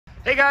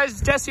Hey guys, it's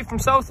Jesse from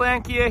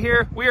Southland Kia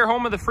here. We are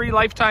home of the free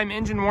lifetime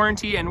engine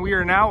warranty and we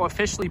are now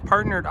officially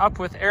partnered up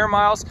with Air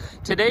Miles.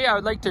 Today I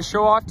would like to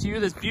show off to you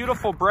this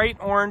beautiful bright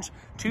orange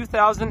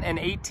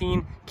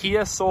 2018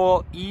 Kia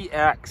Soul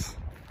EX.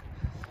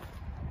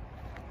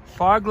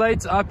 Fog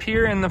lights up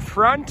here in the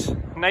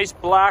front, nice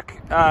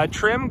black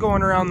trim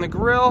going around the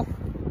grille,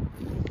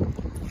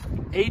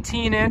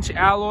 18-inch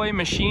alloy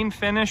machine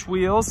finish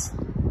wheels,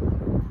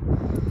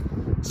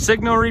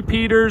 signal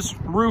repeaters,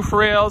 roof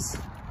rails.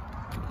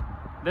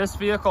 This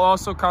vehicle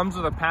also comes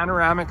with a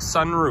panoramic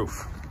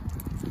sunroof.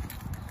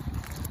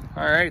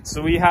 All right,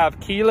 so we have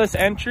keyless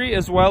entry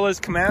as well as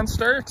command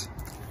start.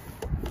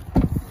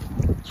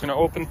 Just gonna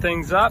open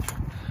things up.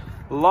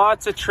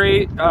 Lots of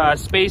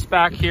space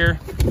back here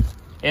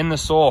in the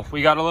Soul.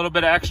 We got a little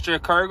bit of extra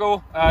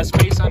cargo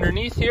space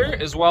underneath here,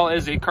 as well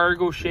as a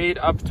cargo shade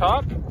up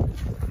top.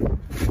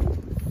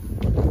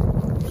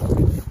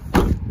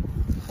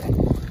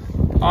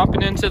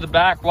 Hopping into the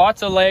back,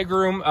 lots of leg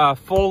room,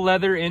 full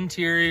leather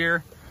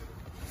interior.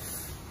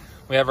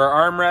 We have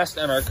our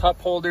armrest and our cup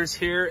holders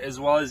here, as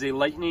well as a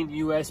lightning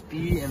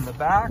USB in the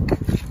back.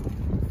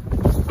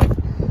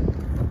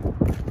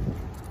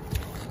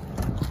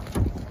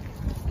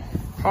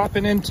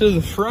 Hopping into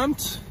the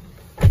front,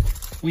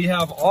 we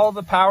have all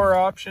the power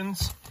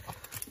options,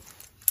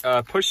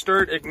 push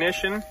start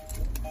ignition.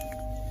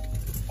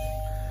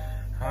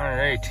 All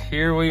right,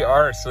 here we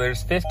are. So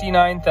there's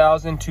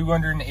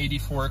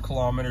 59,284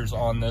 kilometers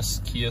on this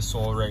Kia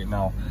Soul right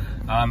now.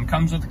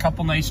 Comes with a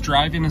couple nice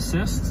driving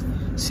assists,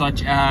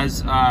 such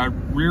as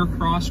rear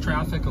cross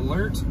traffic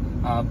alert,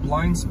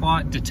 blind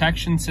spot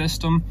detection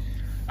system.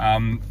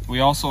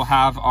 We also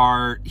have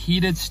our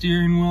heated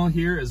steering wheel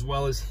here, as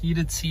well as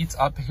heated seats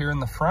up here in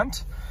the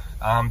front.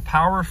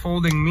 Power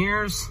folding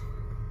mirrors,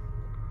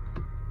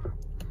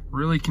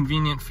 really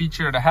convenient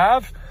feature to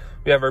have.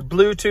 We have our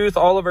Bluetooth,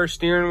 all of our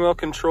steering wheel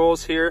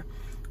controls here,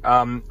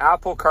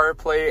 Apple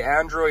CarPlay,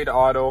 Android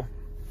Auto.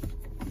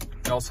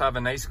 We also have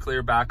a nice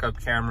clear backup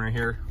camera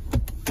here.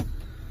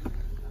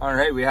 All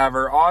right, we have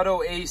our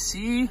auto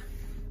AC.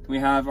 We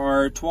have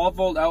our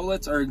 12-volt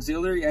outlets, our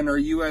auxiliary, and our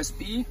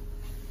USB.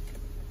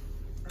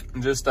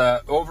 Just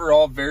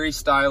overall very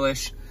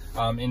stylish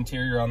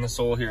interior on the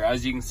Soul here.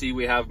 As you can see,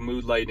 we have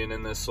mood lighting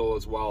in this Soul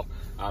as well.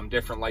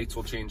 Different lights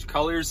will change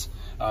colors.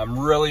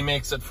 Really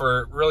makes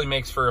for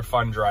a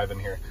fun drive in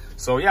here.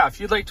 So yeah, if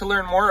you'd like to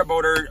learn more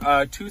about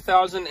our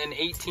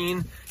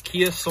 2018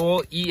 Kia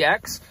Soul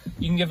EX,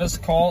 you can give us a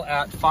call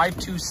at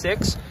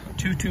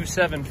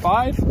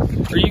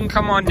 526-2275, or you can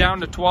come on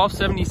down to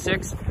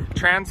 1276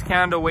 Trans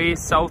Canada Way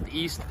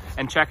Southeast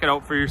and check it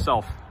out for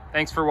yourself.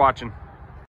 Thanks for watching.